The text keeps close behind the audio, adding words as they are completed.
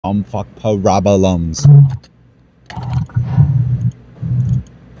Fuck parabolums.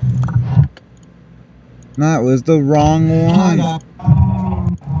 That was the wrong one.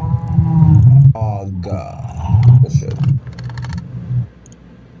 Oh god. Bullshit.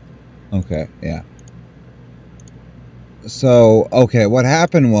 Okay, yeah. So, okay, what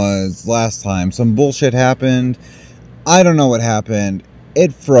happened was last time some bullshit happened. I don't know what happened.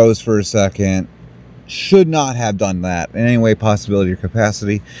 It froze for a second. Should not have done that in any way, possibility, or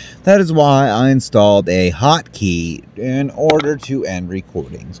capacity. That is why I installed a hotkey in order to end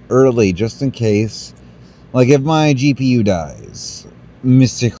recordings early, just in case. Like, if my GPU dies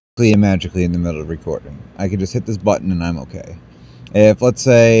mystically and magically in the middle of recording, I can just hit this button and I'm okay. If, let's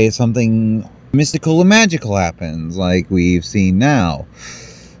say, something mystical and magical happens, like we've seen now,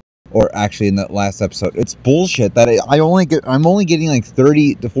 or actually in that last episode, it's bullshit that I'm only getting like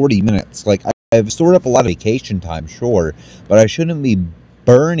 30 to 40 minutes. Like, I've stored up a lot of vacation time, sure, but I shouldn't be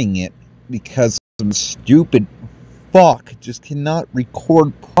burning it because some stupid fuck just cannot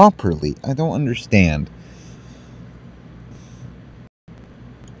record properly. I don't understand.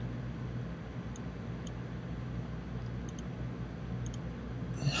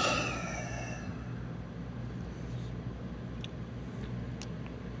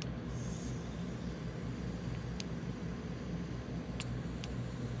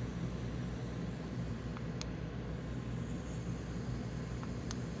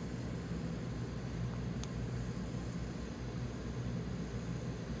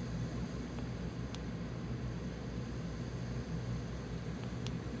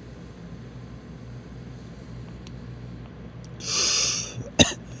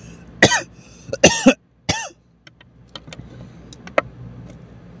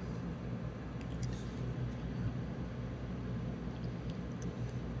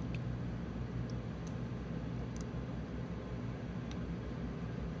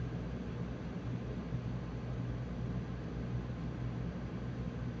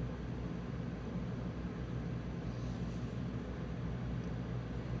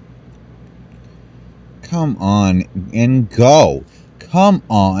 Come on and go. Come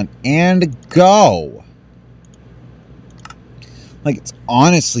on and go. Like, it's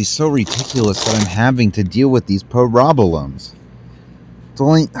honestly so ridiculous that I'm having to deal with these parabolums. It's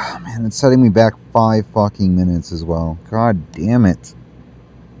only... Oh man, it's setting me back 5 fucking minutes as well. God damn it.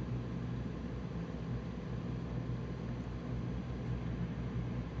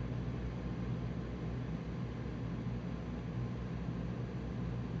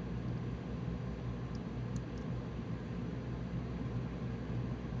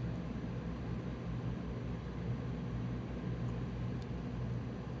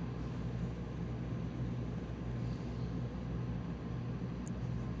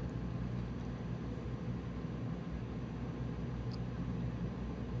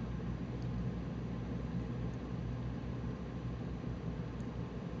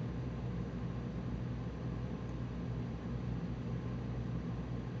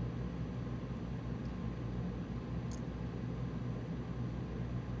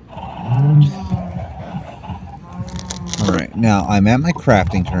 Alright, now I'm at my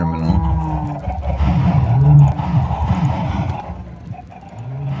crafting terminal.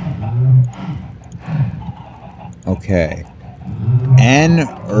 Okay.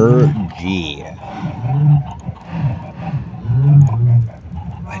 Energy.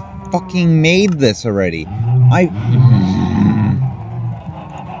 I fucking made this already.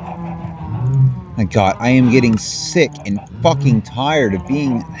 My God, I am getting sick and fucking tired of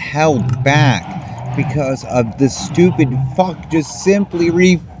being held back because of this stupid fuck just simply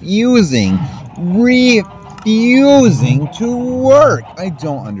refusing to work. I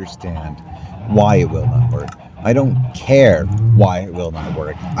don't understand why it will not work. I don't care why it will not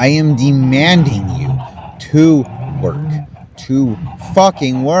work. I am demanding you to work. To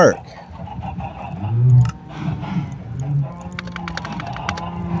fucking work.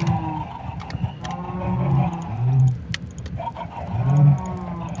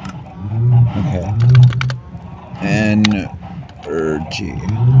 Okay.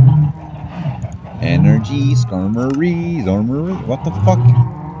 Energy, skarmory, armory. What the fuck?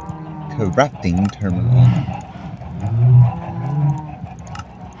 Crafting terminal.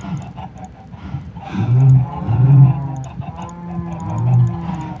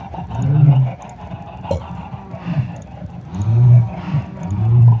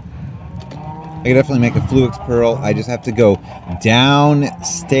 I can definitely make a Fluix Pearl. I just have to go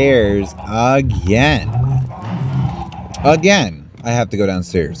downstairs again. Again, I have to go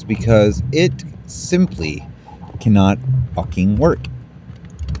downstairs because it simply cannot fucking work.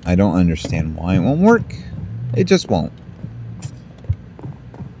 I don't understand why it won't work. It just won't.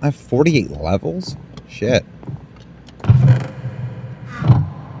 I have 48 levels? Shit.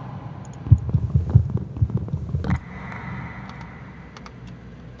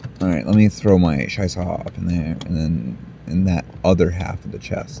 Alright, let me throw my Shisaw up in there, and then in that other half of the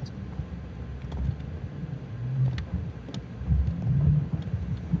chest.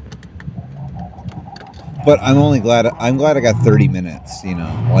 But I'm glad I got 30 minutes, you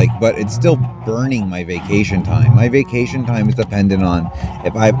know, like, but it's still burning my vacation time. My vacation time is dependent on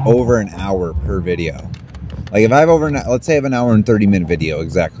if I have over an hour per video. Like if I have let's say I have an hour and 30-minute video,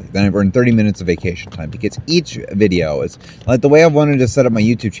 exactly, then I've earned 30 minutes of vacation time, because each video is, like the way I wanted to set up my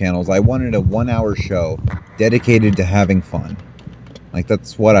YouTube channels, I wanted a 1-hour show dedicated to having fun. Like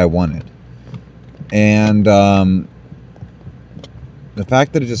that's what I wanted. And, the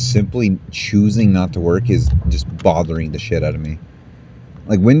fact that it's just simply choosing not to work is just bothering the shit out of me.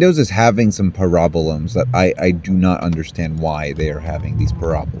 Like, Windows is having some problems that I do not understand why they are having these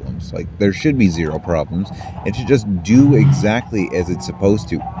problems. Like, there should be zero problems. It should just do exactly as it's supposed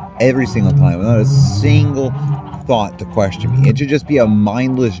to every single time without a single thought to question me. It should just be a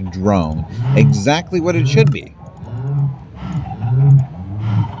mindless drone. Exactly what it should be.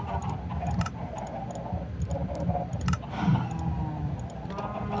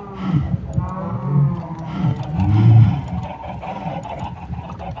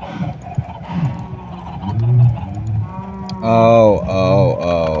 Oh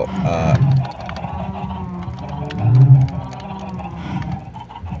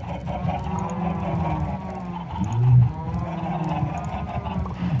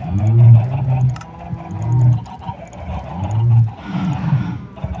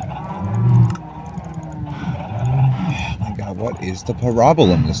my god, what is the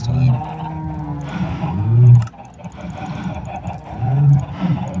problem this time?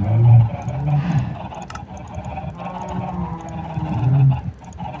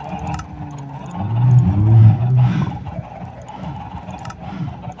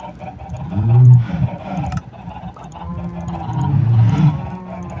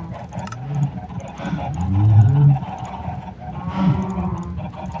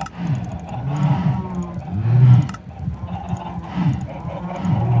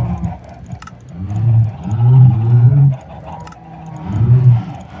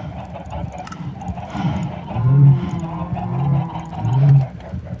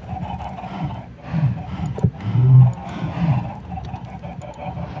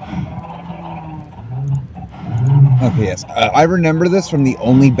 Okay, yes. I remember this from the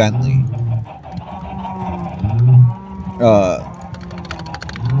only Bentley.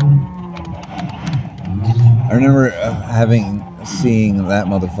 I remember seeing that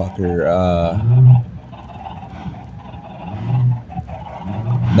motherfucker,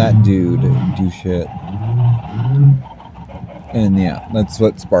 that dude do shit. And yeah, that's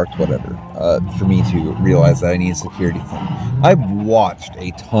what sparked whatever, for me to realize that I need a security thing. I've watched a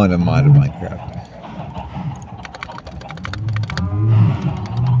ton of Minecraft.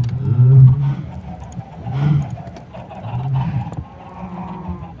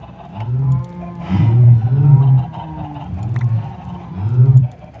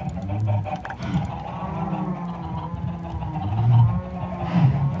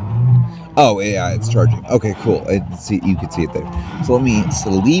 Oh, yeah, it's charging. Okay, cool. You can see it there. So let me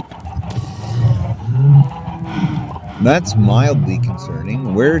sleep. That's mildly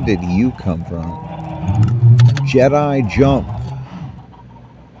concerning. Where did you come from? Jedi jump.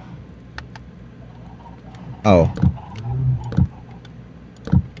 Oh.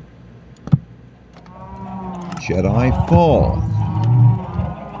 Jedi fall.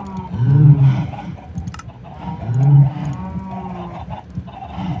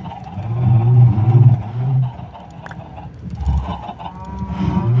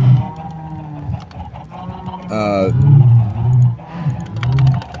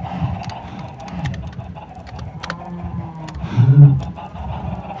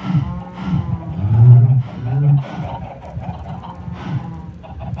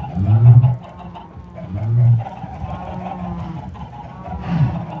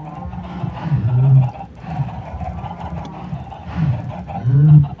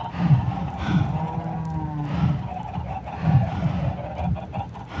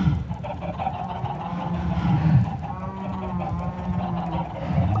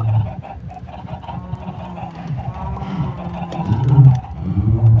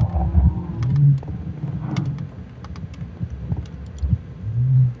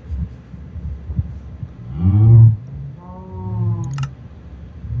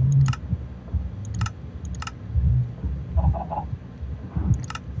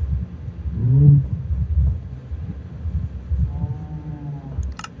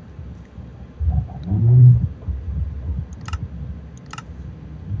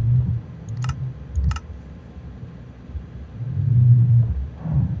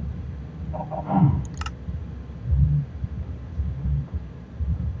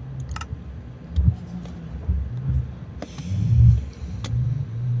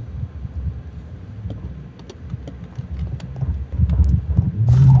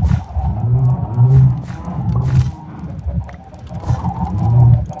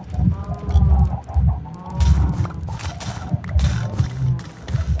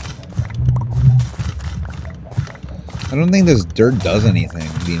 I don't think this dirt does anything,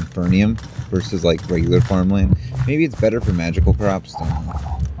 the Infernium, versus like regular farmland. Maybe it's better for magical crops. Don't know.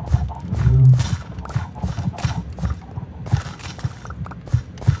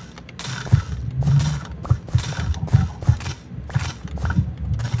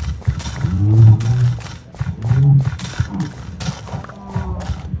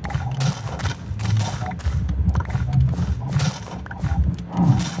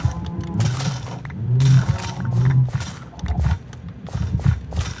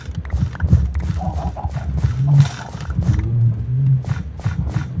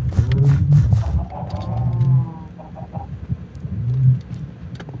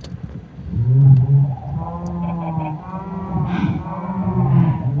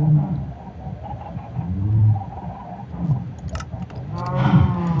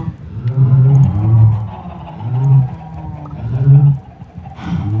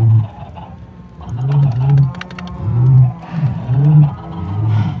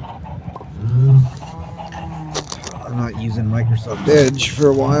 I'm not using Microsoft Edge for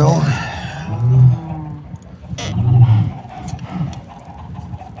a while.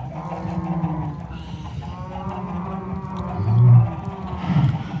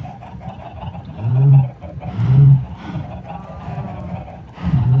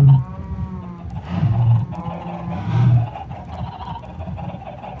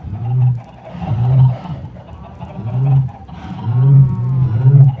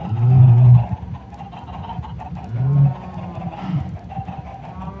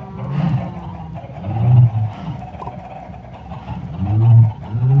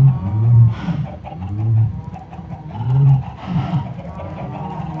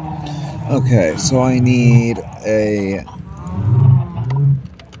 Okay, so I need a...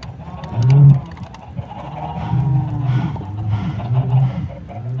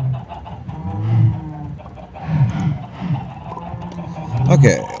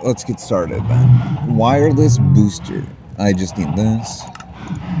 Okay, let's get started then. Wireless booster. I just need this.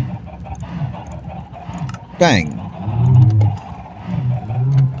 Bang.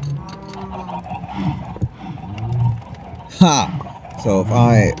 Ha! So if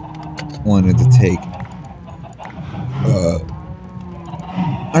I wanted to take...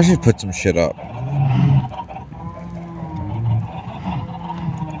 I should put some shit up.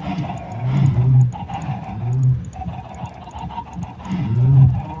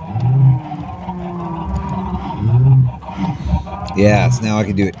 Yes, now I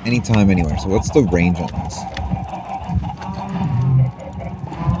can do it anytime, anywhere. So what's the range on this?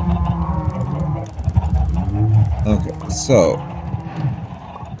 Okay, so...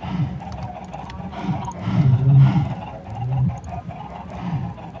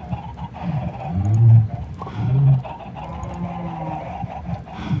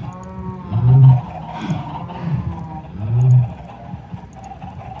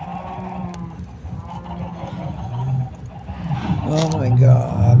 Oh my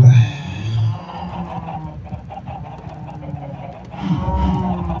god.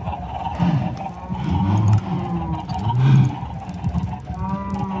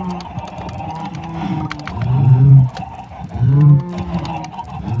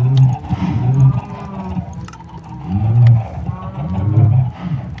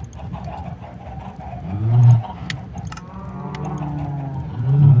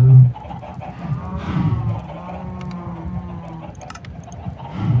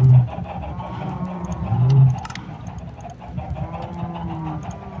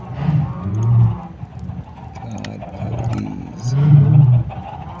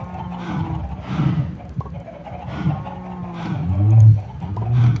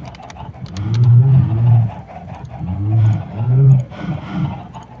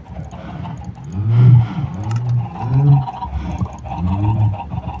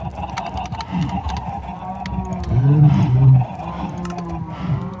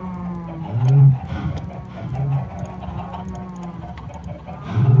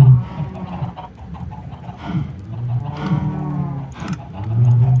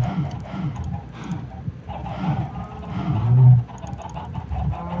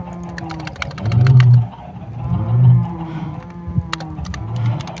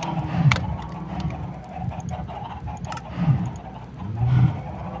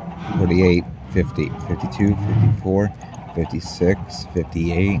 $48, $50, $52, $54, $56,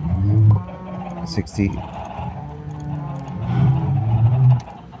 $58, $60.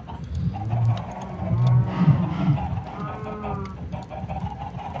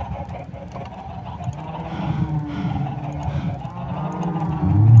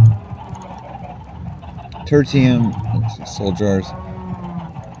 Tertium, let's see, soul jars.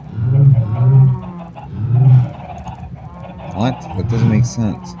 What? That doesn't make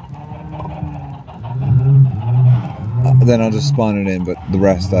sense. Then I'll just spawn it in, but the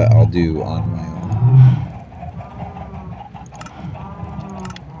rest I'll do on my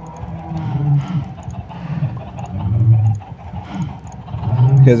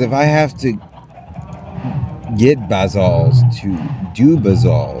own. Because if I have to get basalts to do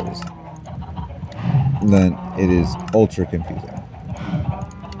basalts, then it is ultra confusing.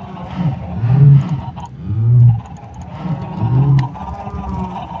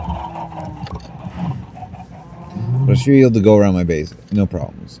 But I should be able to go around my base, no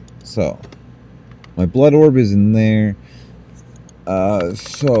problems. So, my blood orb is in there.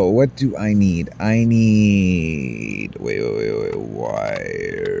 So what do I need? I need... Wait.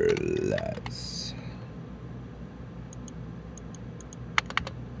 Wireless.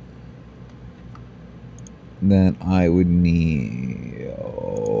 Then I would need...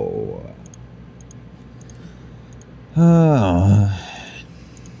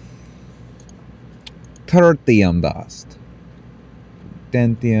 Tertium dust.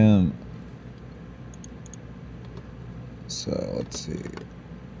 Dentium. So let's see.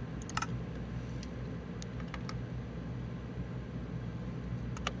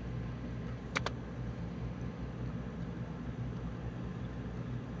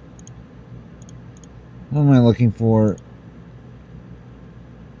 What am I looking for?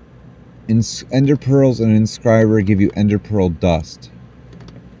 Ender pearls and inscriber give you ender pearl dust.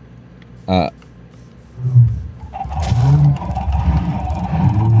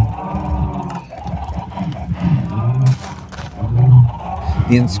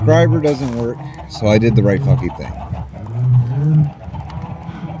 The inscriber doesn't work, so I did the right fucking thing.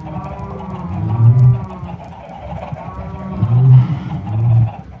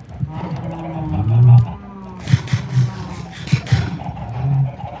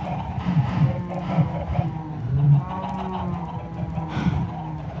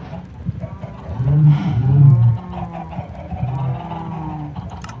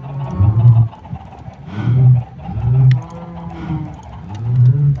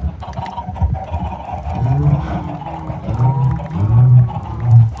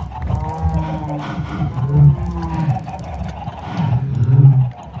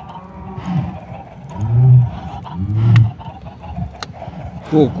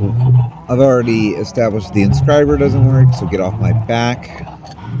 Cool. I've already established the inscriber doesn't work, so get off my back.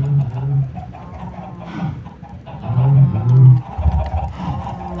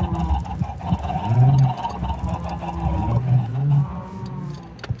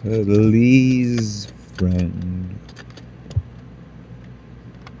 Please, friend.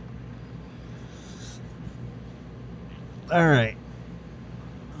 All right.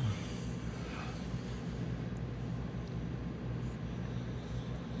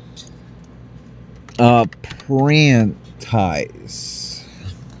 Prantice.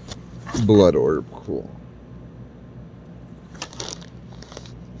 Blood orb, cool.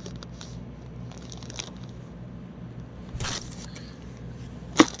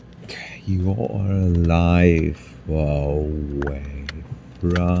 Your life away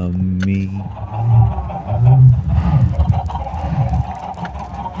from me.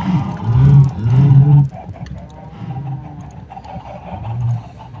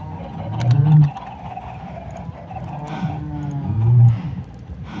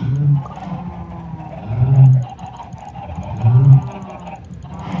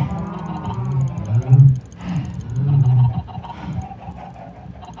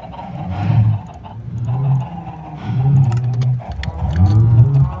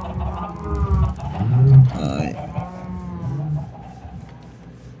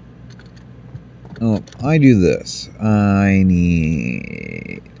 I do this. I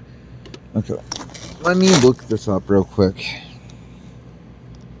need... Okay. Let me look this up real quick.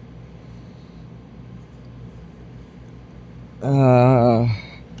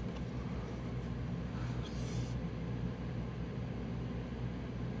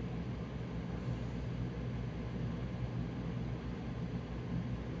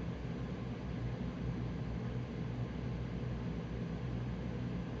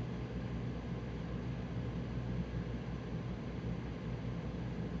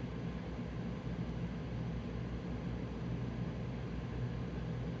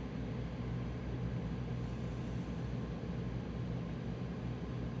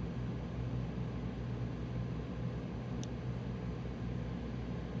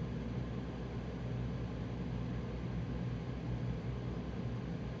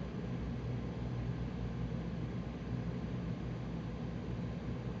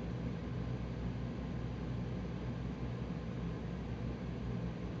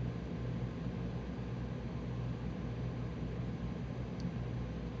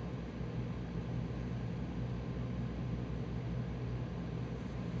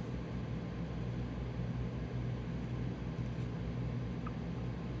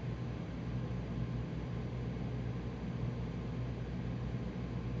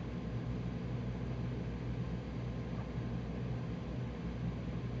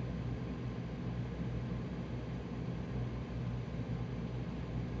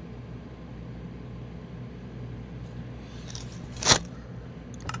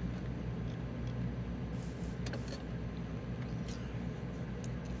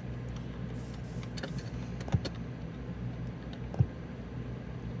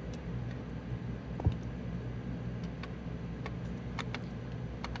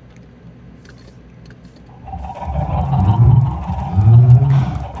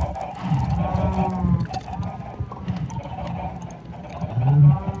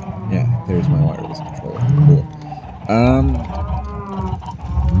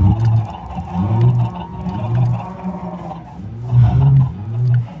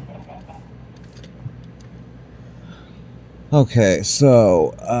 Okay,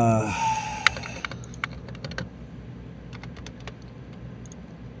 so,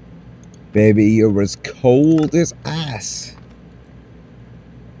 baby, you're as cold as ice.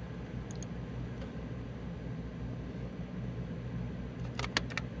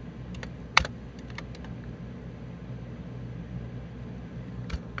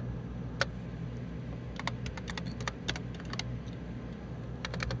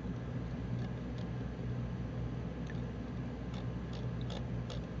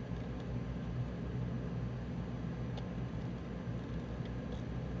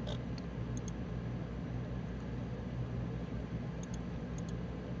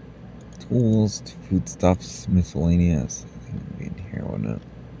 Tools, foodstuffs, miscellaneous. I think it'll be in here, won't it?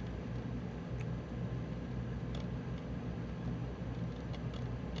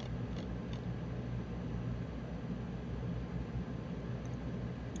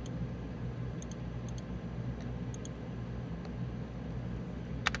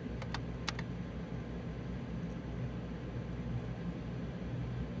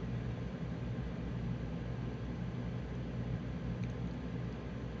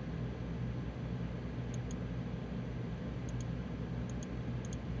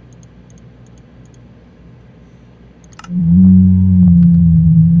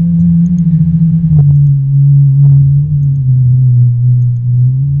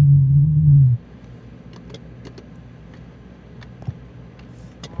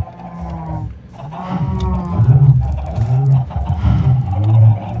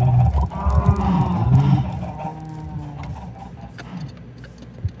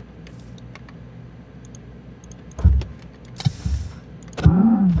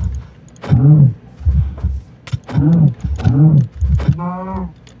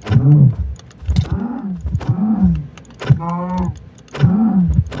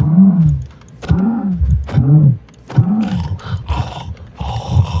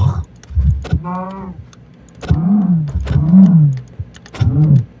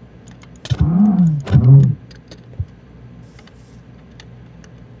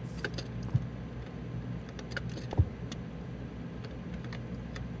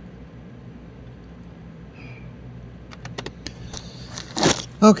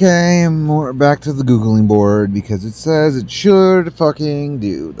 Okay, more back to the Googling board because it says it should fucking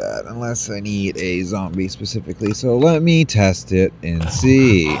do that unless I need a zombie specifically. So let me test it and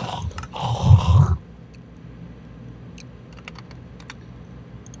see.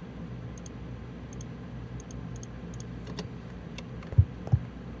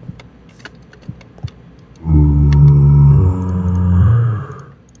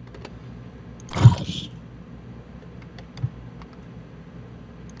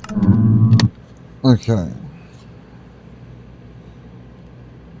 Okay.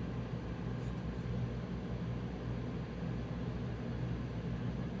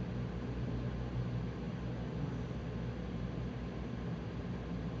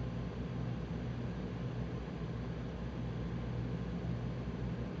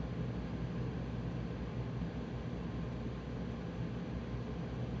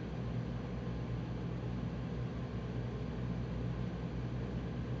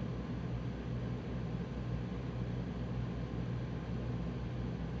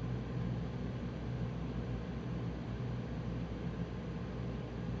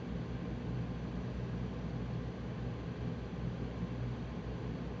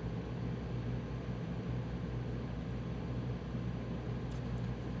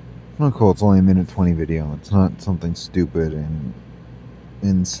 Oh, cool. It's only a minute 20 video. It's not something stupid and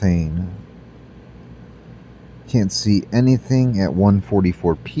insane. Can't see anything at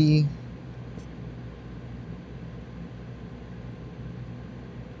 144p.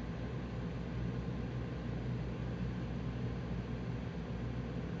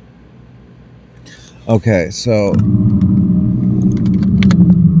 Okay, so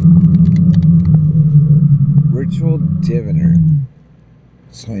ritual diviner.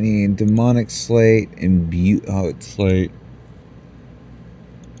 So I need demonic slate and it's slate.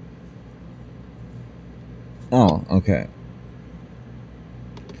 Oh, okay.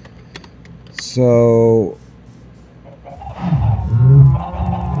 So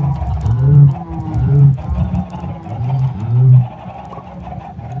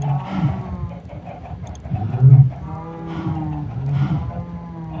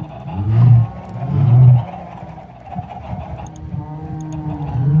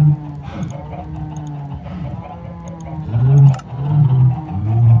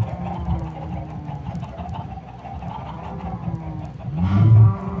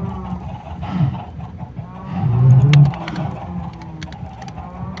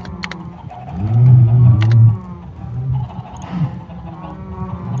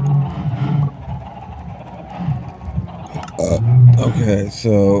Okay,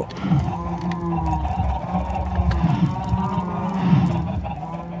 so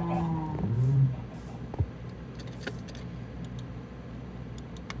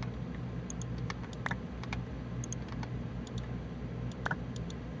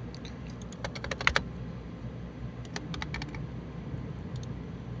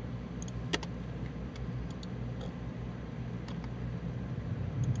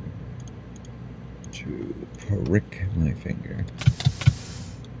to prick my finger.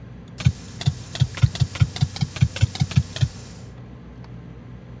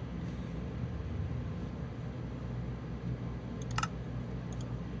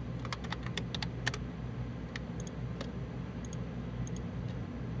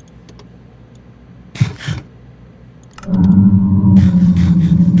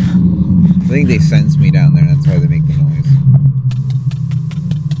 I think they sense me down there, that's why they make the noise.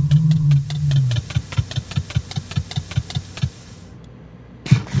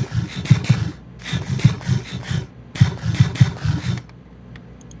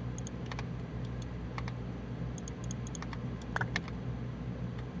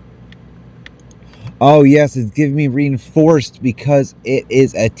 Oh, yes, it's giving me reinforced because it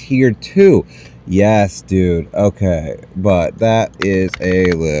is a tier 2. Yes, dude. Okay, but that is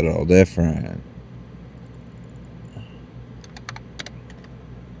a little different.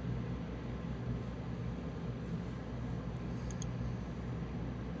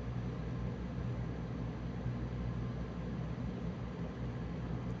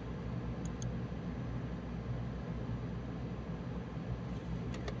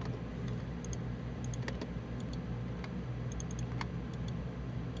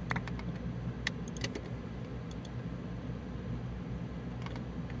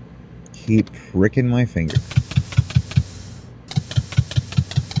 Keep pricking my finger.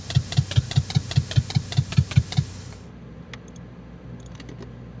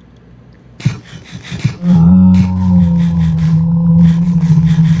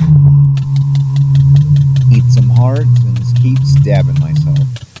 Eat some hearts and just keep stabbing myself.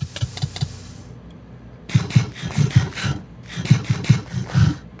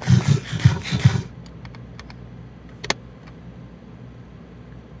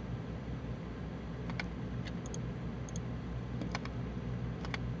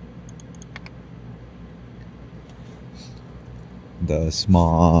 The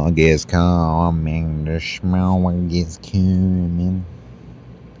smog is coming, the smog is coming.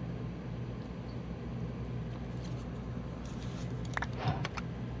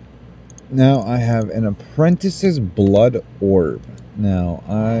 Now I have an apprentice's blood orb. Now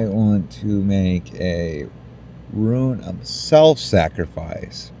I want to make a rune of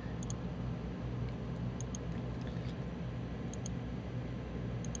self-sacrifice.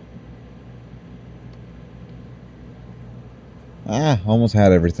 Almost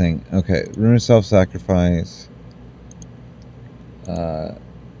had everything. Okay, rune of self-sacrifice.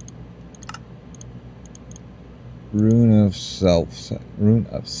 Rune of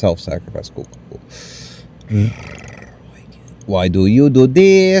self-sacrifice. Cool. Why do you do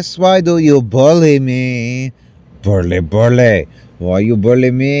this? Why do you bully me? Bully. Why you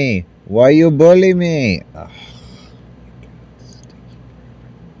bully me? Why you bully me? Oh.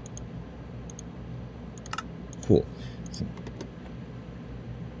 Cool.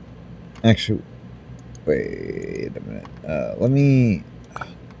 Actually, wait a minute. Let me...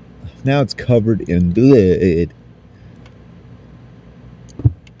 Now it's covered in blood.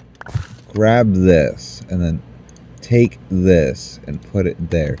 Grab this, and then take this and put it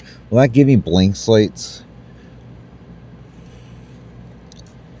there. Will that give me blank slates?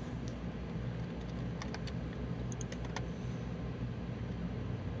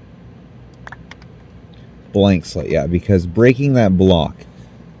 Blank slate, yeah, because breaking that block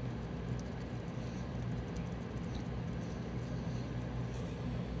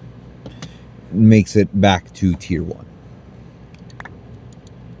makes it back to tier 1.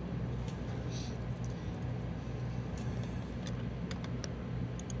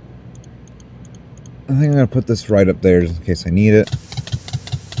 I think I'm going to put this right up there just in case I need it.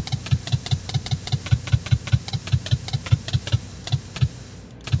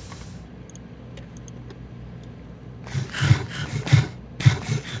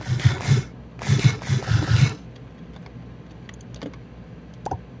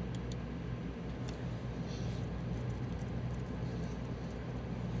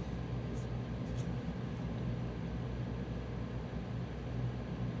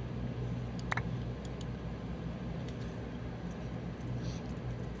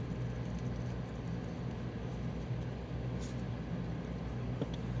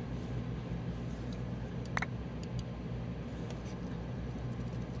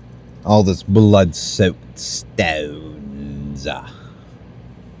 All this blood-soaked stones. That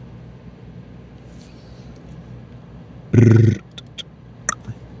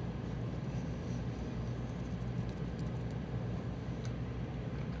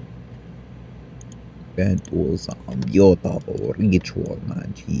was beautiful ritual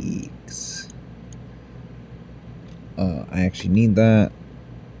magics. I actually need that.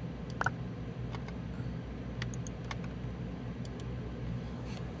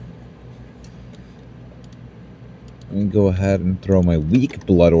 Let me go ahead and throw my weak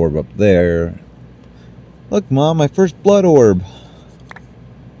blood orb up there. Look, Mom, my first blood orb.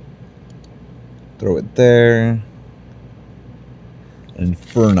 Throw it there.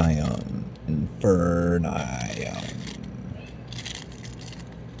 Infernium. Infernium.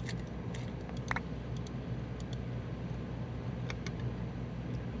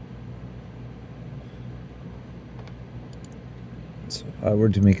 So if I were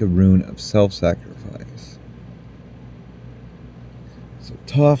to make a rune of self-sacrifice. So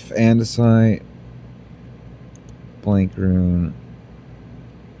tough, andesite, blank rune.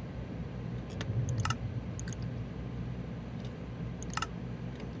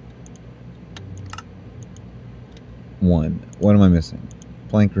 One. What am I missing?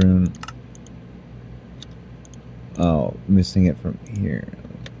 Blank rune. Oh, missing it from here.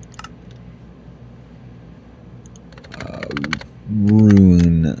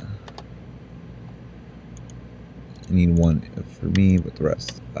 Rune. I need one for me, but the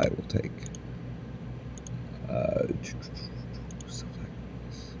rest I will take.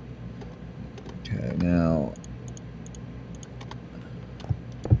 Okay, now.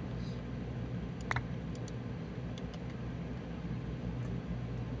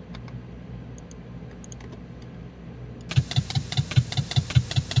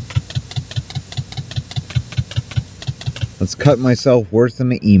 Let's cut myself worse than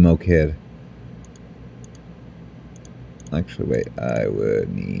the emo kid. Actually, wait. I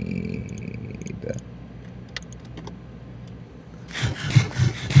would need...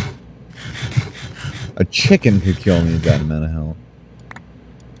 A chicken could kill me with that amount of health.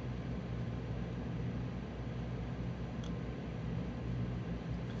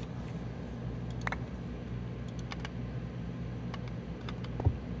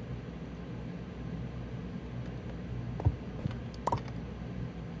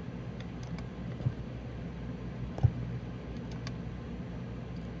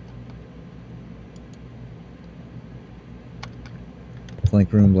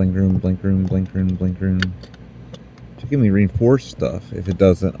 Blank room, blank room, blank room, blank room, blank room. To give me reinforced stuff. If it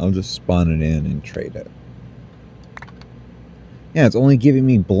doesn't, I'll just spawn it in and trade it. Yeah, it's only giving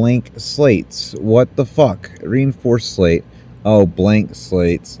me blank slates. What the fuck? Reinforced slate. Oh, blank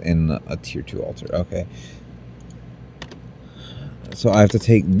slates in a tier 2 altar. Okay. So I have to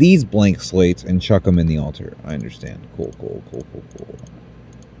take these blank slates and chuck them in the altar. I understand. Cool, cool, cool, cool, cool.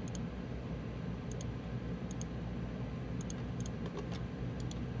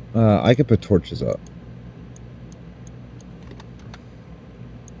 I could put torches up.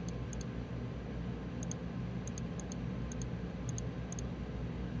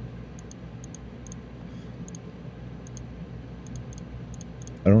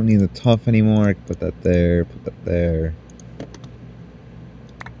 I don't need the tough anymore. I can put that there, put that there.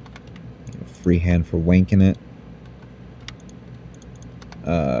 Free hand for wanking it.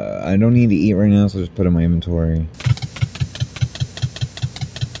 I don't need to eat right now, so I'll just put it in my inventory.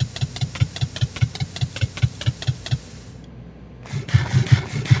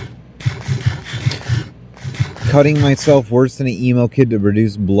 Cutting myself worse than an emo kid to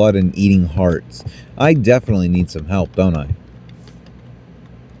produce blood and eating hearts. I definitely need some help, don't I?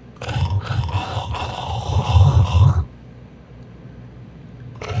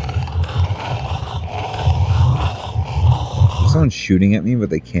 There's someone shooting at me, but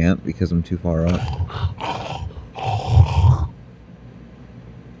they can't because I'm too far up.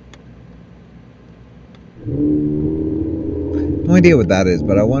 No idea what that is,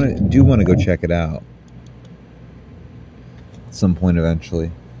 but I do want to go check it out. Some point eventually.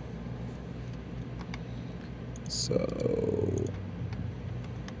 So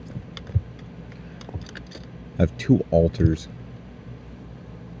I have 2 altars.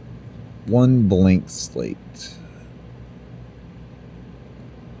 1 blank slate.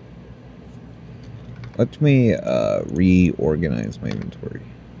 Let me reorganize my inventory.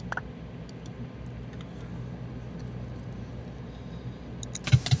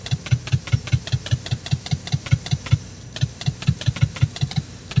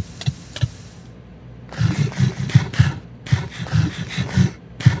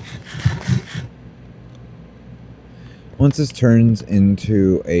 Once this turns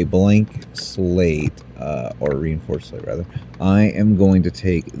into a blank slate, or reinforced slate rather, I am going to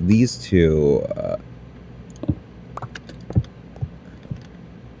take these two.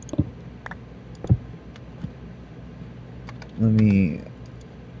 And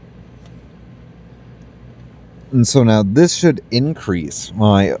so now this should increase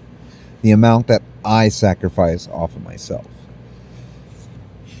the amount that I sacrifice off of myself.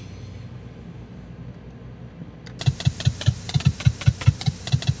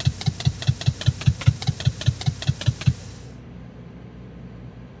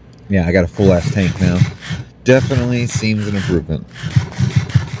 Yeah, I got a full ass tank now. Definitely seems an improvement.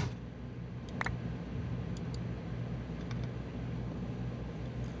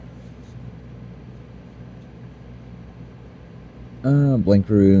 Blank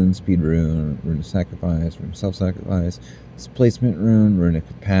rune, speed rune, rune of sacrifice, rune of self-sacrifice, displacement rune, rune of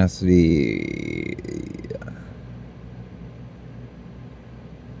capacity.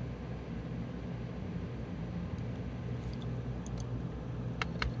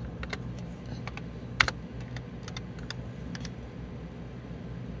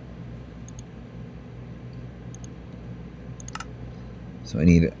 So I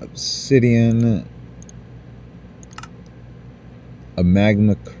need obsidian, a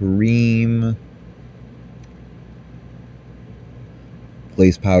magma cream,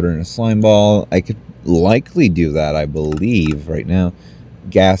 glaze powder, and a slime ball. I could likely do that, I believe, right now.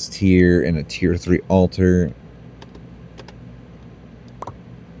 Gas tier and a tier 3 altar.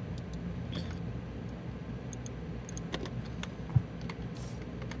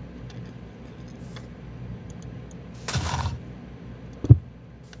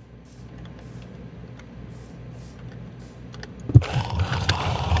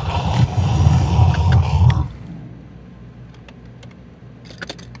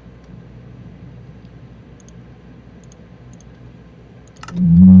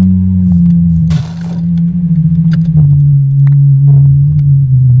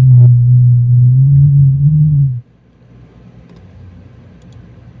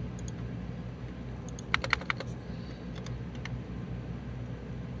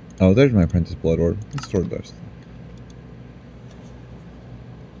 Oh, there's my apprentice blood orb. Let's store those.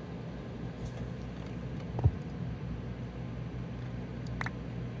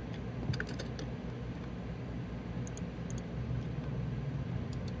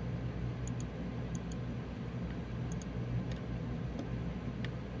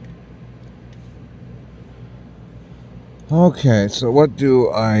 Okay, so what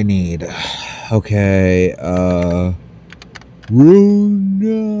do I need? Okay, rune.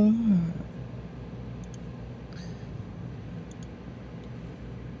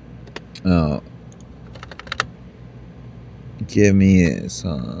 Oh. Give me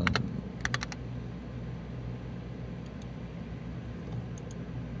some.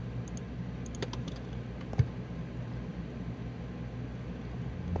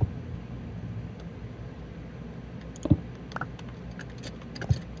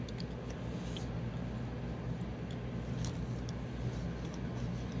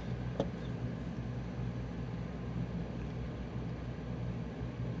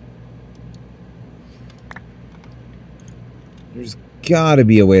 There's gotta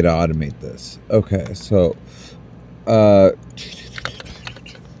be a way to automate this. Okay, so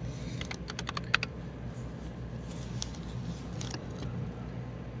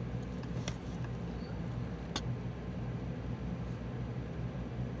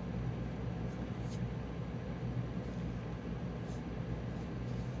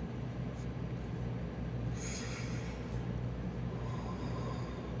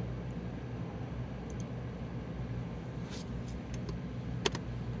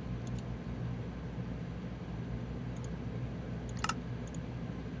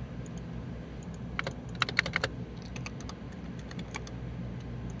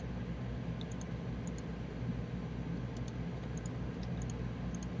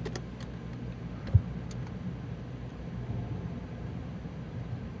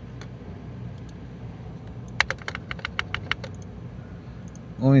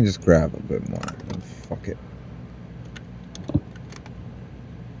let me just grab a bit more. Fuck it.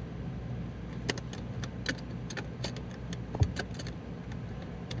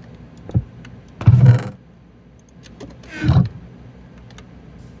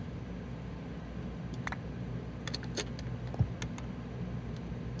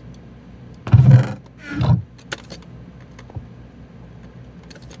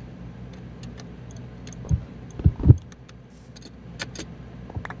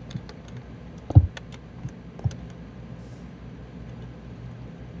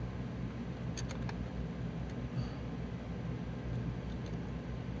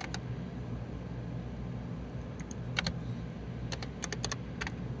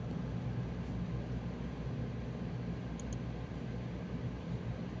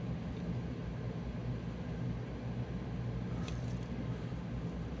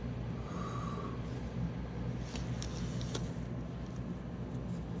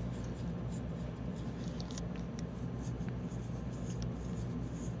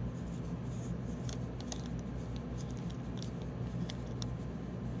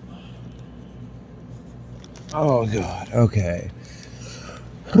 Oh god, okay.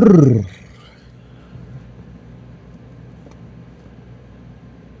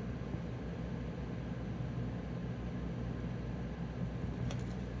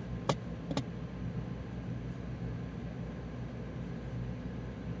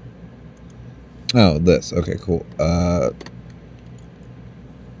 Oh, this. Okay, cool.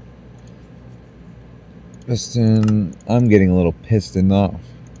 Piston. I'm getting a little pistoned off.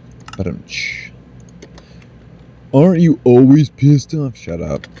 But aren't you always pissed off? Shut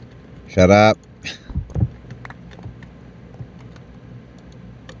up. Shut up.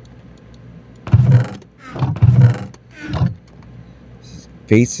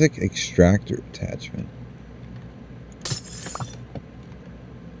 Basic extractor attachment.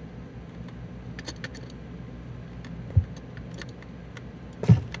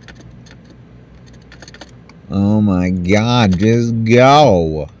 Oh my god, just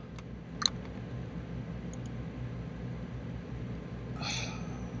go.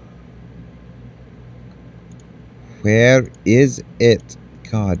 Where is it?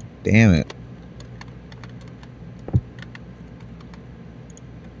 God damn it.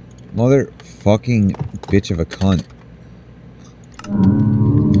 Motherfucking bitch of a cunt.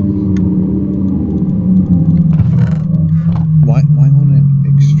 Why won't it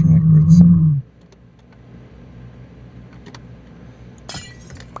extract?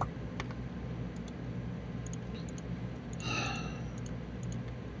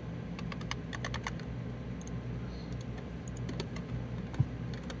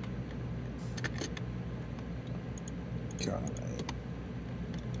 God.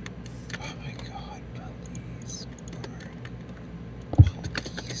 Oh my god, please work.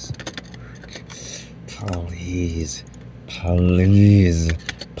 Please. Please.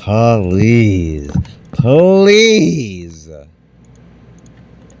 Please. Please.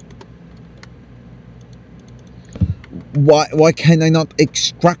 Why can I not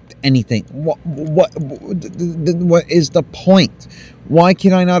extract anything? What is the point? Why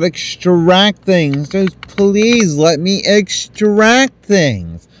can I not extract things? Just please let me extract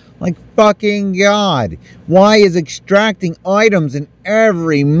things. Like fucking God. Why is extracting items in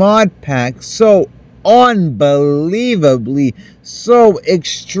every mod pack so unbelievably, so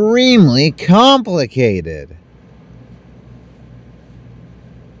extremely complicated?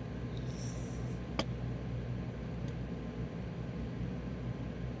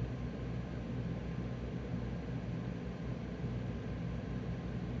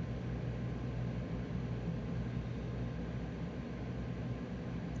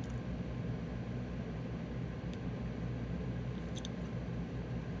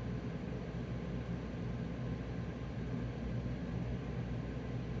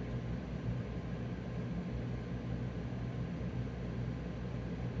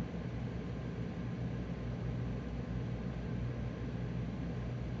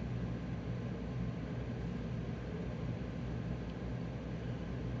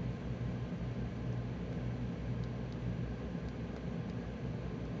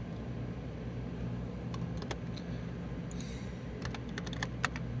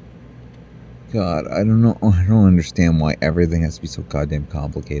 God, I don't know. I don't understand why everything has to be so goddamn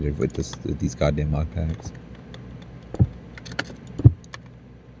complicated with these goddamn mod packs.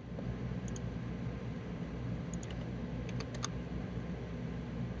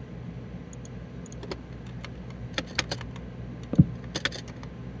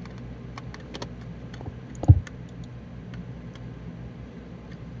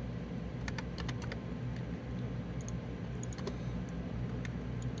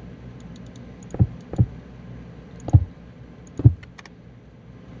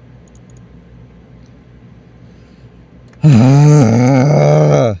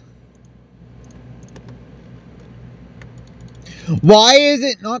 Why is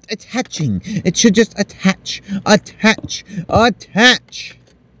it not attaching? It should just attach, attach, attach.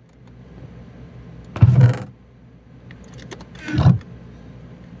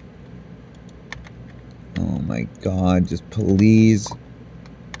 Oh my God, just please.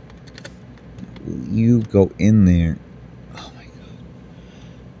 Will you go in there? Oh my God.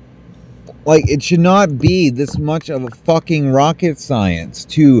 Like, it should not be this much of a fucking rocket science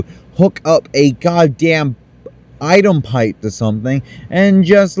to hook up a goddamn item pipe to something and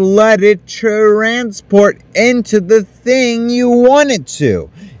just let it transport into the thing you want it to.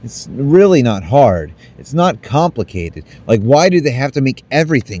 It's really not hard. It's not complicated. Like, why do they have to make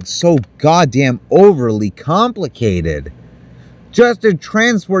everything so goddamn overly complicated just to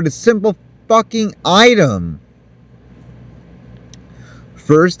transport a simple fucking item?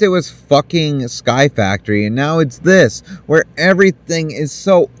 First it was fucking Sky Factory, and now it's this, where everything is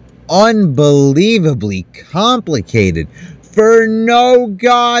so unbelievably complicated for no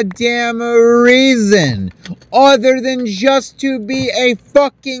goddamn reason other than just to be a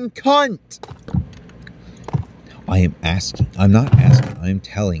fucking cunt. I am asking, I'm not asking, I am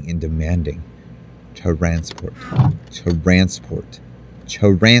telling and demanding. Transport.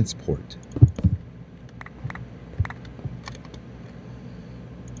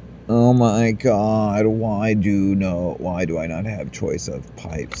 Oh my god, why do I not have choice of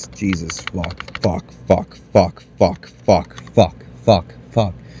pipes? Jesus, fuck. Fuck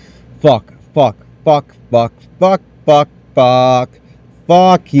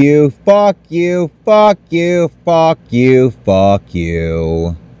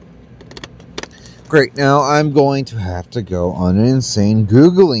you. Great, now I'm going to have to go on an insane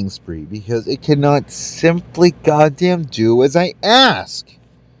Googling spree because it cannot simply goddamn do as I ask.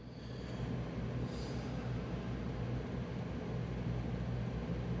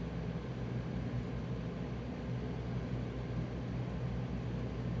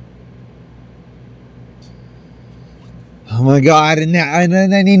 Oh my god, and I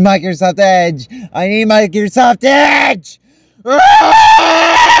need Microsoft Edge! I need Microsoft Edge!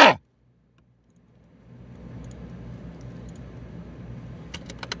 Ah!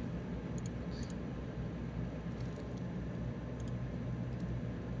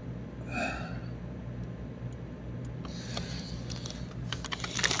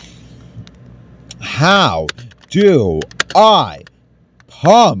 How do I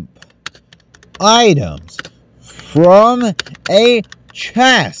pump items from a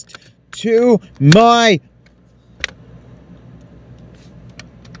chest to my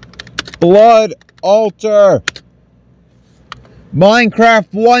blood altar? MineCraft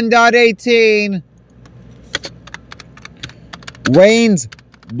 1.18 Wayne's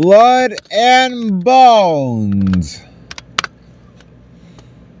Blood and Bones.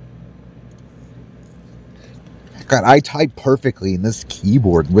 God, I type perfectly in this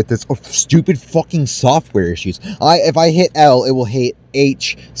keyboard with this stupid fucking software issues. If I hit L, it will hit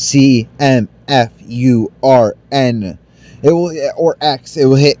HCMFURN. It will, or X. It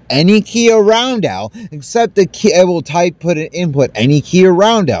will hit any key around L except the key. It will put an input any key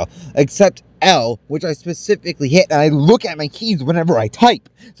around L except L, which I specifically hit. And I look at my keys whenever I type,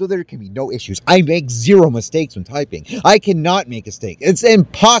 so there can be no issues. I make zero mistakes when typing. I cannot make a mistake. It's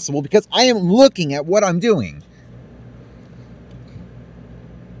impossible because I am looking at what I'm doing.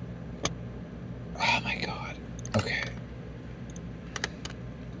 Oh my god. Okay.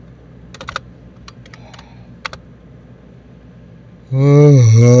 Oh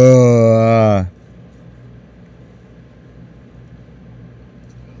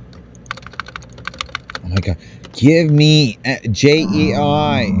my god. Give me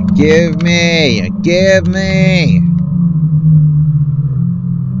JEI. Give me.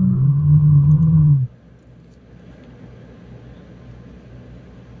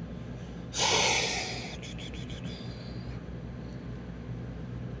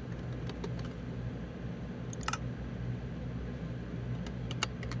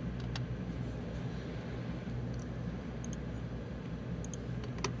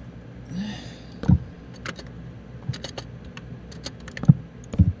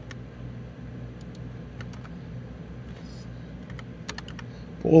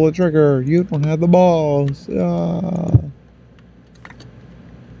 Pull the trigger. You don't have the balls.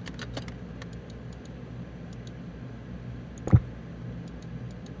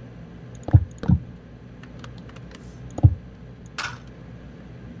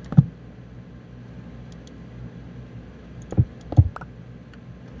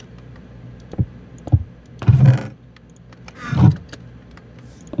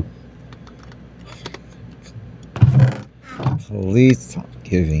 Please stop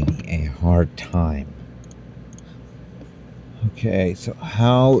giving me a hard time. Okay, so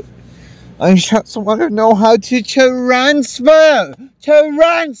how... I just want to know how to transfer!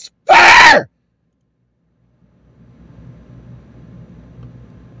 Transfer!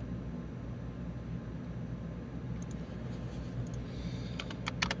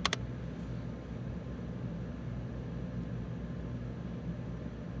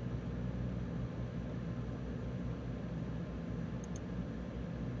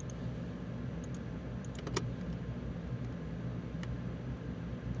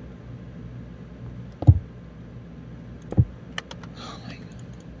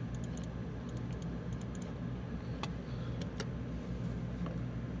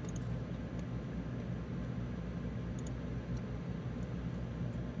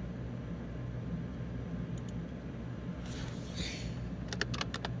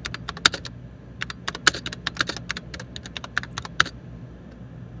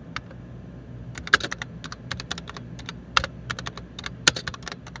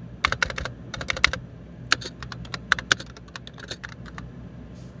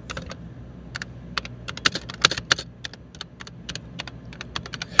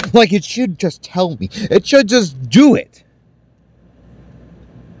 Like, it should just tell me. It should just do it.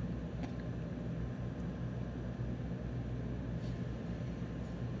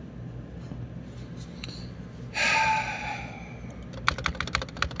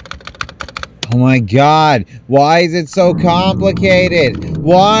 Oh my god, why is it so complicated?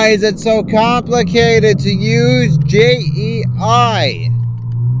 Why is it so complicated to use JEI?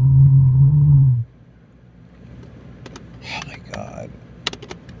 Oh my god.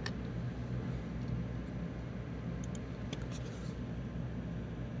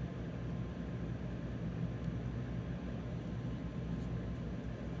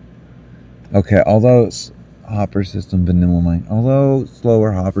 Okay, although hopper system vanilla mine, although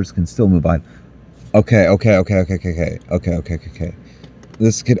slower hoppers can still move on. Okay.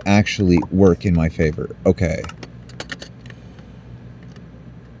 This could actually work in my favor. Okay.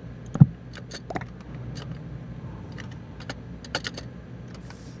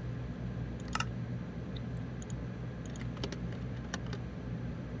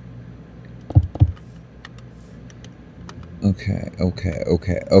 Okay.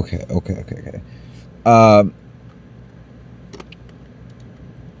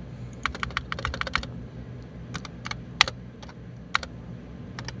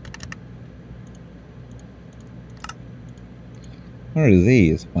 What are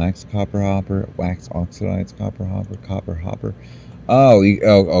these? Wax copper hopper, wax oxidized copper hopper. Oh,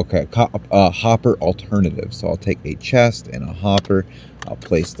 okay. Hopper alternative. So I'll take a chest and a hopper. I'll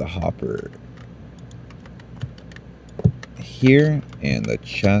place the hopper here and the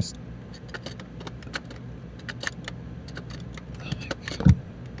chest.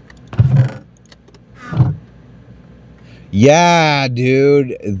 Yeah,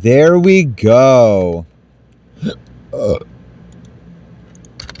 dude. There we go.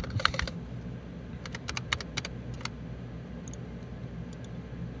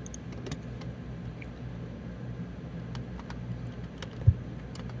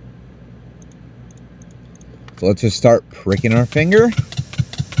 So let's just start pricking our finger.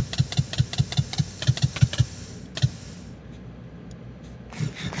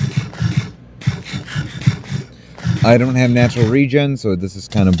 I don't have natural regen, so this is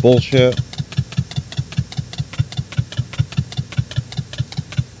kind of bullshit.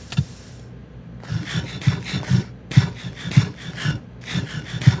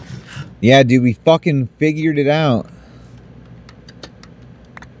 Yeah, dude, we fucking figured it out.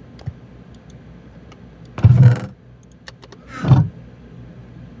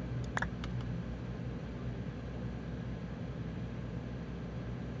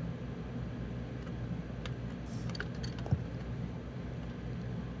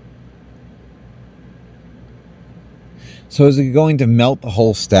 So is it going to melt the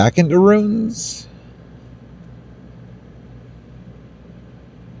whole stack into runes?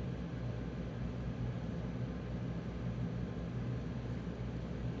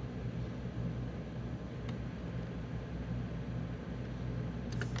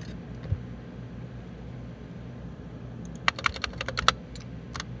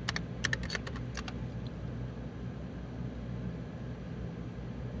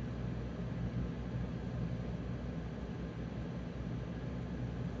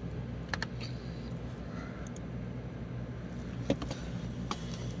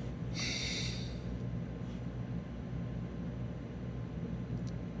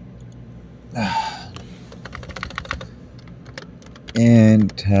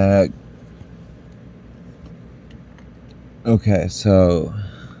 And tag. Okay, so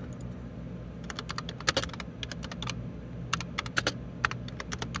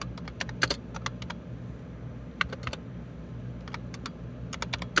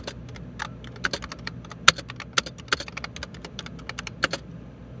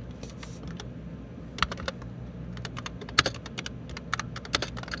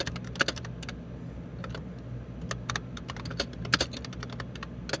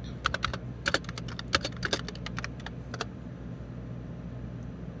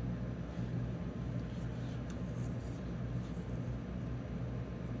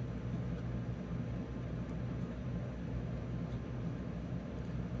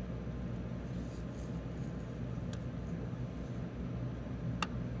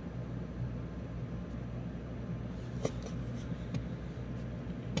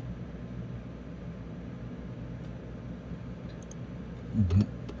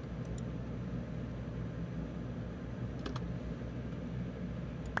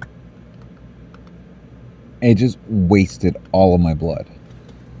it just wasted all of my blood.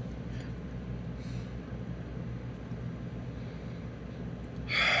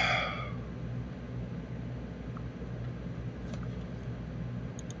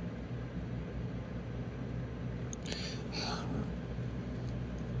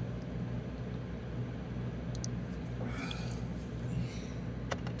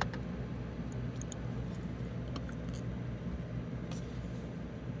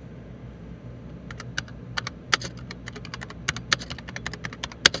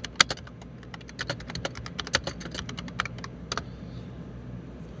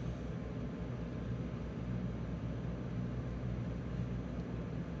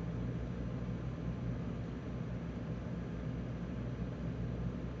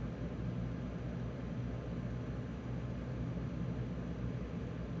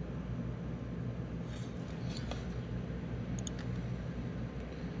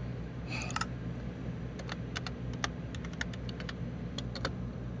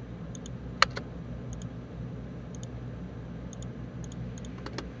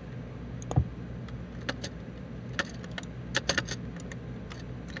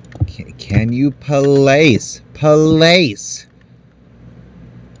 Can you police? Police!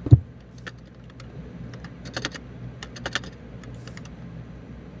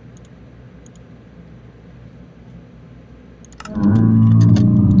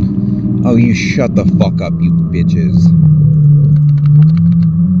 Oh, you shut the fuck up, you bitches.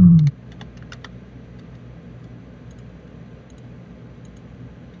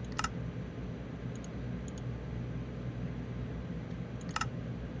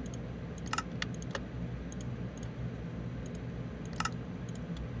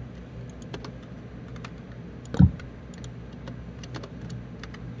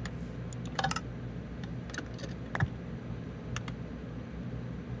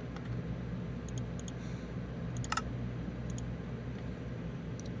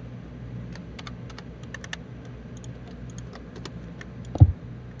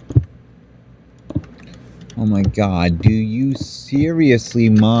 Oh my god, do you seriously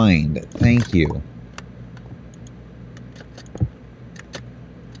mind? Thank you.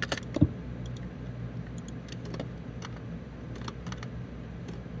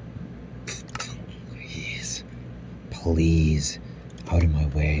 Please. Please. Out of my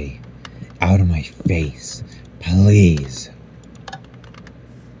way. Out of my face. Please.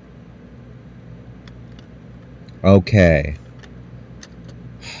 Okay.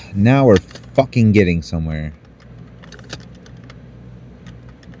 Now we're fucking getting somewhere.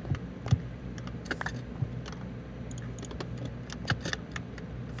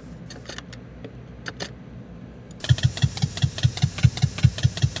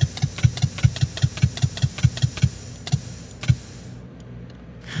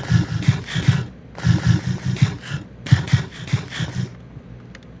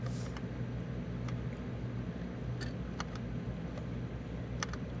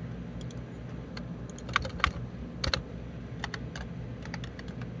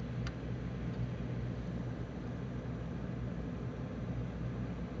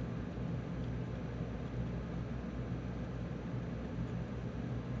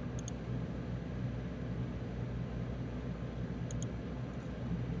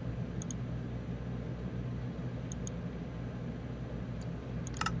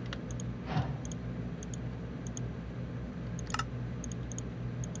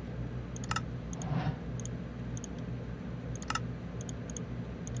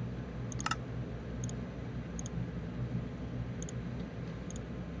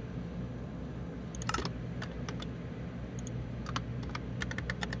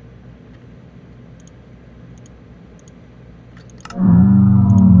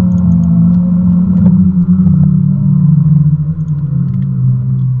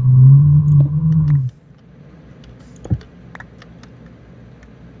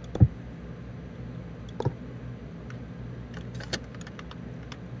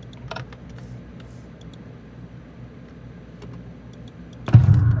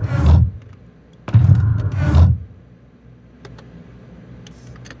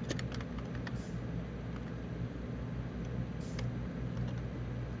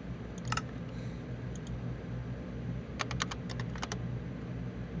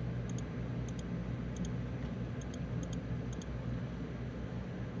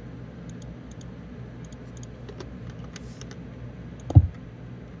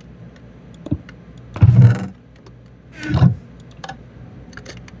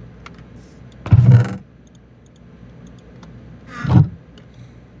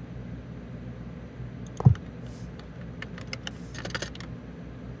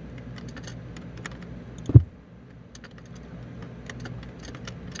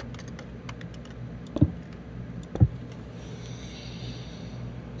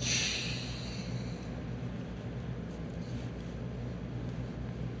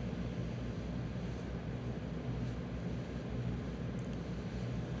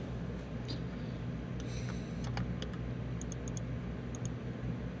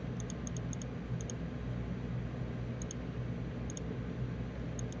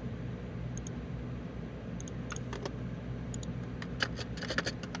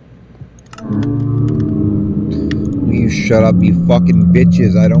 Will you shut up, you fucking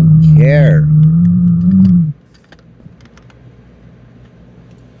bitches? I don't care.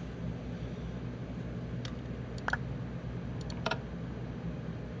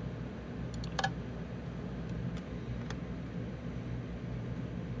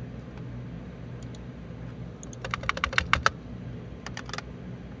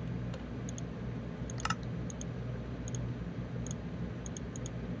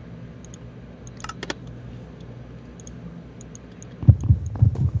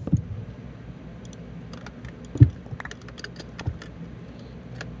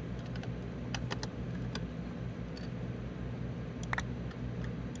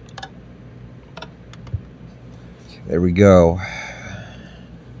 There we go.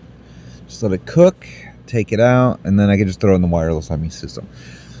 Just let it cook, take it out, and then I can just throw it in the wireless on me system.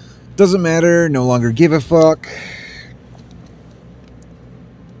 Doesn't matter, no longer give a fuck.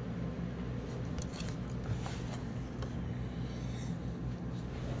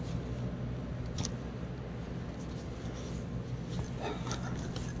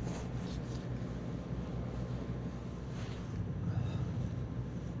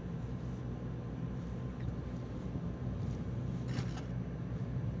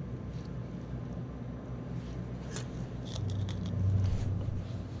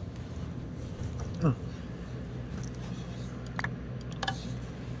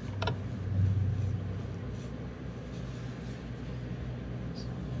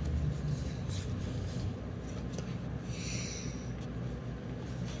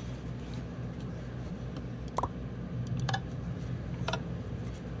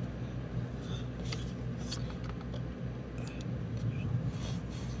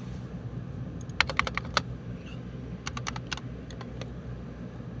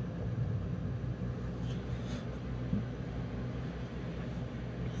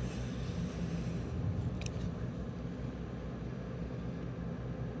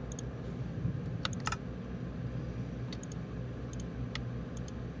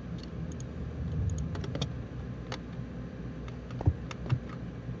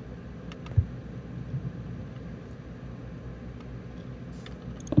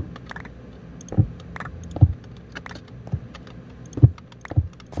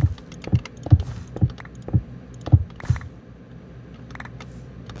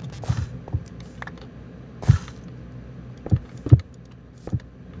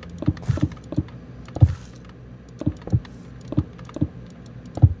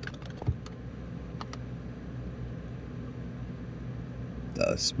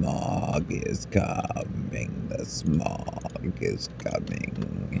 The smog is coming. The smog is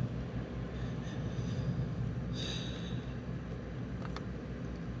coming.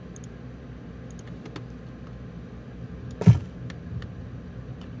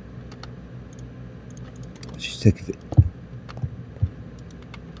 She's sick of it.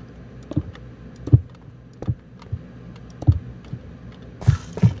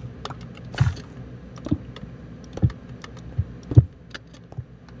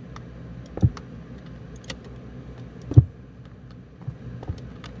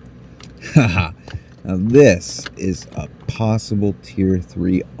 Haha. Now this is a possible tier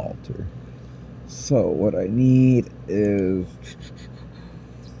 3 altar. So what I need is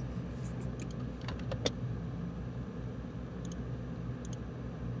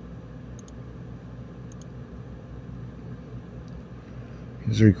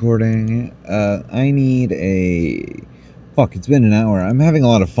recording. I need a fuck, it's been an hour. I'm having a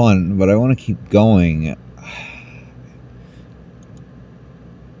lot of fun, but I want to keep going.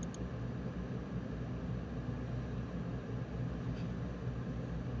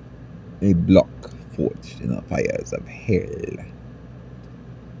 A block forged in the fires of hell.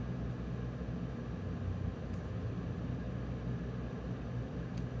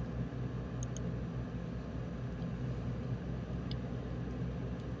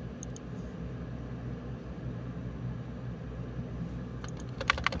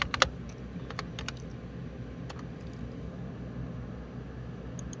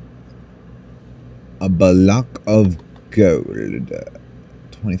 A block of gold.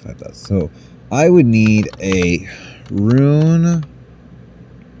 25,000. So I would need a rune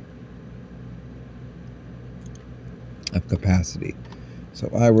of capacity. So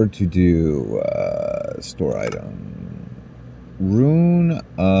if I were to do store item, rune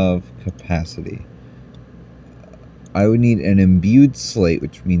of capacity, I would need an imbued slate,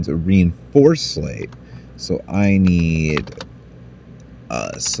 which means a reinforced slate. So I need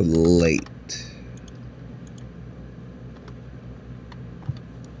a slate.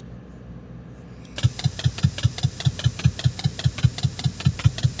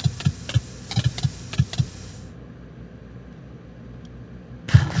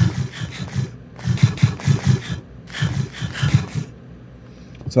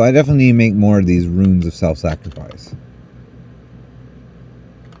 So I definitely need to make more of these runes of self-sacrifice.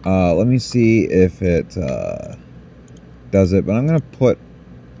 Let me see if it does it, but I'm going to put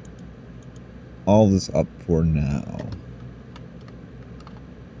all this up for now.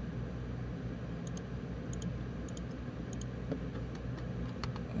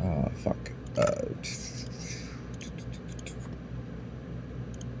 Fuck.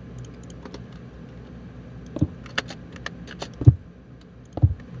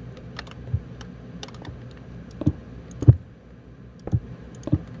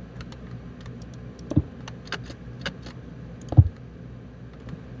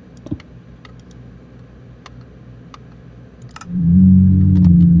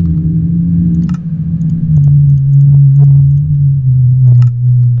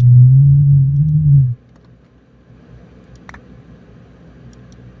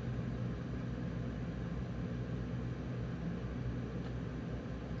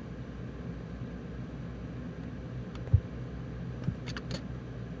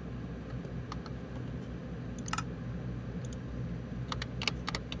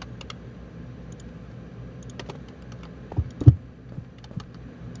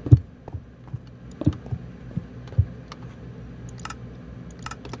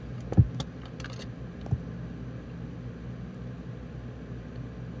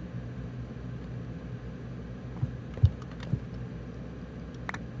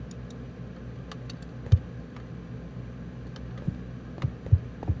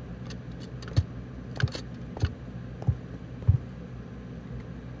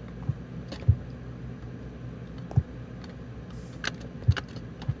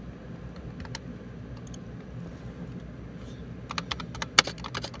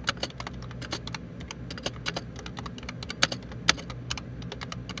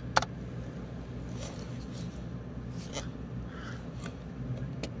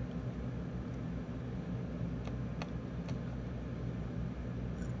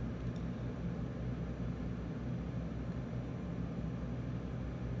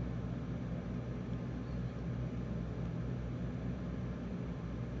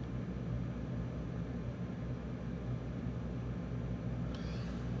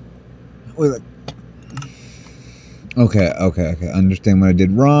 Wait. Okay. Understand what I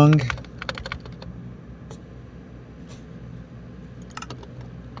did wrong.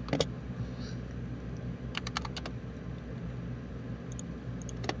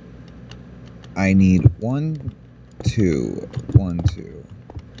 I need 1, 2, 1, 2.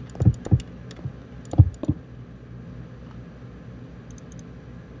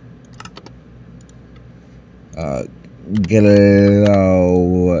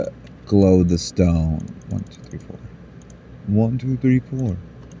 Glow the stone. 1, 2, 3, 4. 1, 2, 3, 4.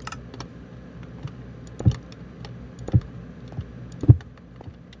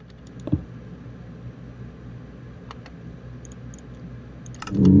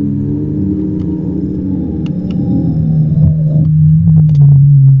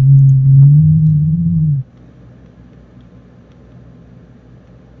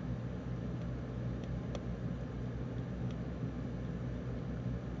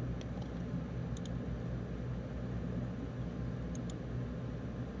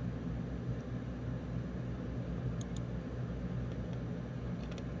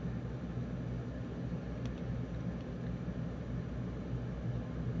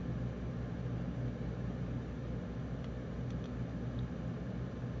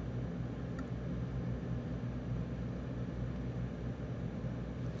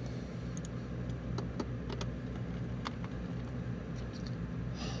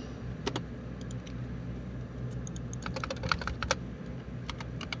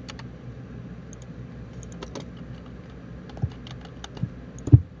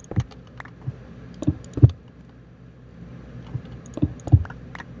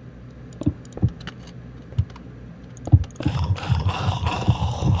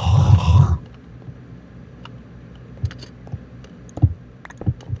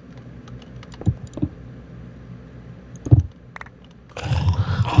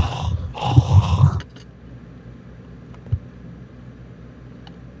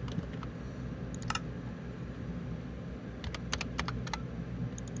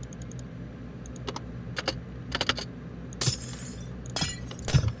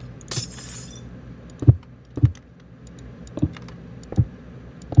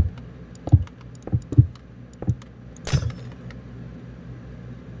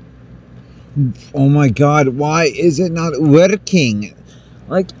 Oh my god, why is it not working?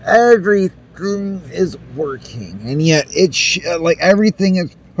 Like, everything is working, and yet like, everything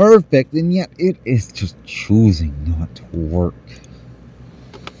is perfect, and yet it is just choosing not to work.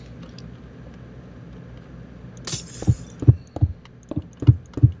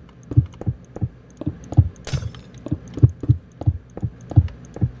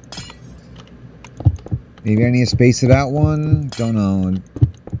 Maybe I need to space it out one? Don't know.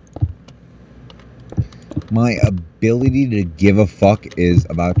 My ability to give a fuck is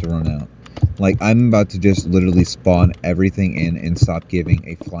about to run out. Like, I'm about to just literally spawn everything in and stop giving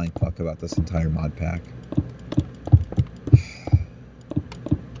a flying fuck about this entire mod pack.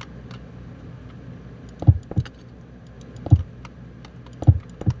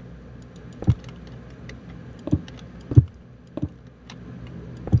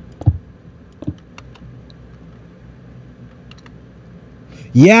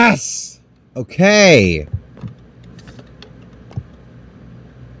 Yes! Okay.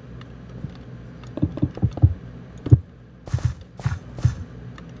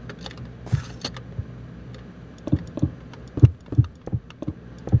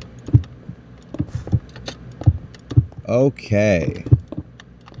 Okay.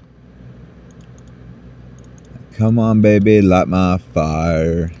 Come on, baby, light my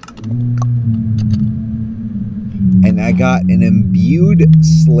fire. And I got an imbued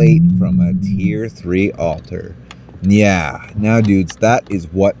slate from a tier 3 altar. Yeah, now dudes, that is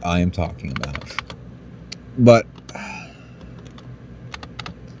what I am talking about. But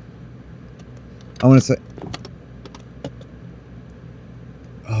I want to say,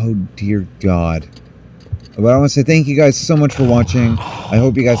 oh dear God. But I want to say thank you guys so much for watching. I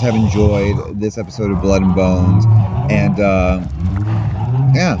hope you guys have enjoyed this episode of Blood and Bones. And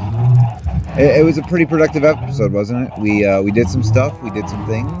yeah. It was a pretty productive episode, wasn't it? We did some stuff, we did some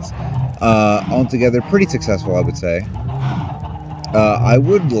things. Altogether, pretty successful, I would say. I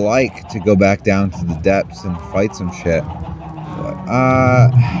would like to go back down to the depths and fight some shit. But,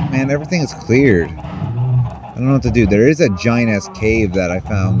 man, everything is cleared. I don't know what to do. There is a giant-ass cave that I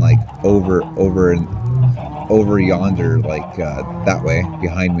found, like, over yonder, like, that way,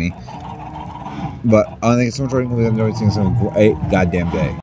 behind me. But I think it's so much for watching. Have a great goddamn day.